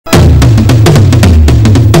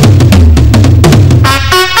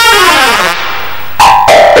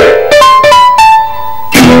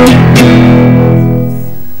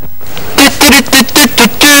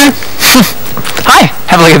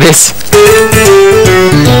this.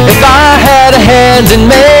 If I had a hand in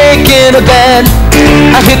making a band,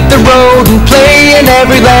 I'd hit the road and play in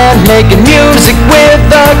every land, making music with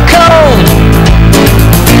a comb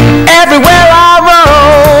everywhere I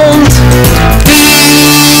roamed.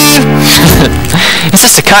 It's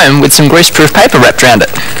just a comb with some greaseproof paper wrapped around it.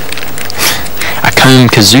 A comb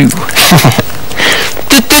kazoo.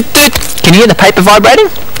 Can you hear the paper vibrating?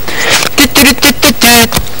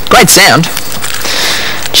 Great sound.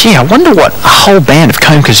 Gee, I wonder what a whole band of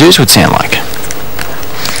comb kazoos would sound like.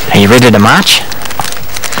 Are you ready to march?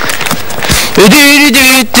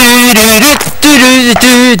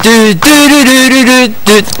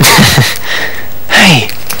 Hey,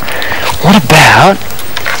 what about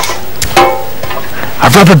a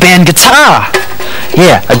rubber band guitar?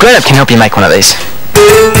 Yeah, a grown-up can help you make one of these.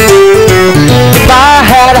 If I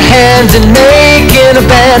had a hand in making a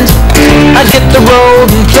band, I'd hit the road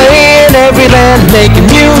and play in every land, making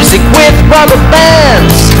music with rubber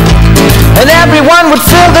bands, and everyone would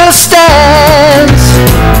fill the stands.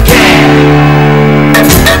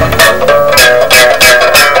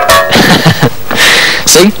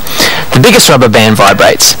 See? The biggest rubber band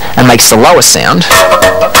vibrates and makes the lowest sound,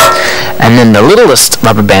 and then the littlest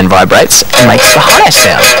rubber band vibrates and makes the highest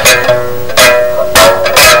sound.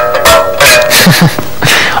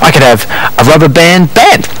 I could have a rubber band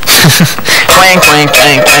band. Clang, clang,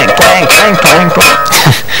 clang, clang, clang, clang, clang, clang.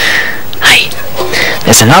 Hey,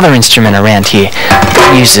 there's another instrument around here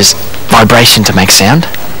that uses vibration to make sound.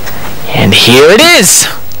 And here it is!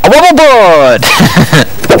 A wobble board!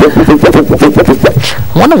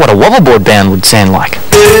 I wonder what a wobble board band would sound like.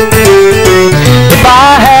 If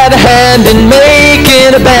I had a hand in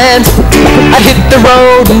making a band, I'd hit the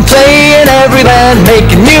road and play in every land,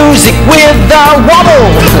 making music with a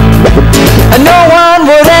wobble, and no one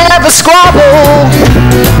would ever squabble.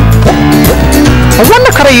 I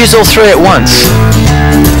wonder could I use all three at once?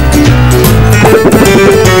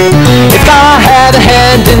 If I had a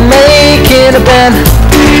hand in making a band,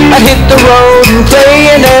 I'd hit the road and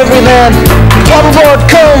play in every land, wobble board,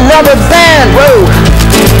 comb, rubber band, whoa,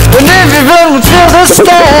 and everyone would fill the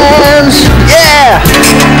stands, yeah!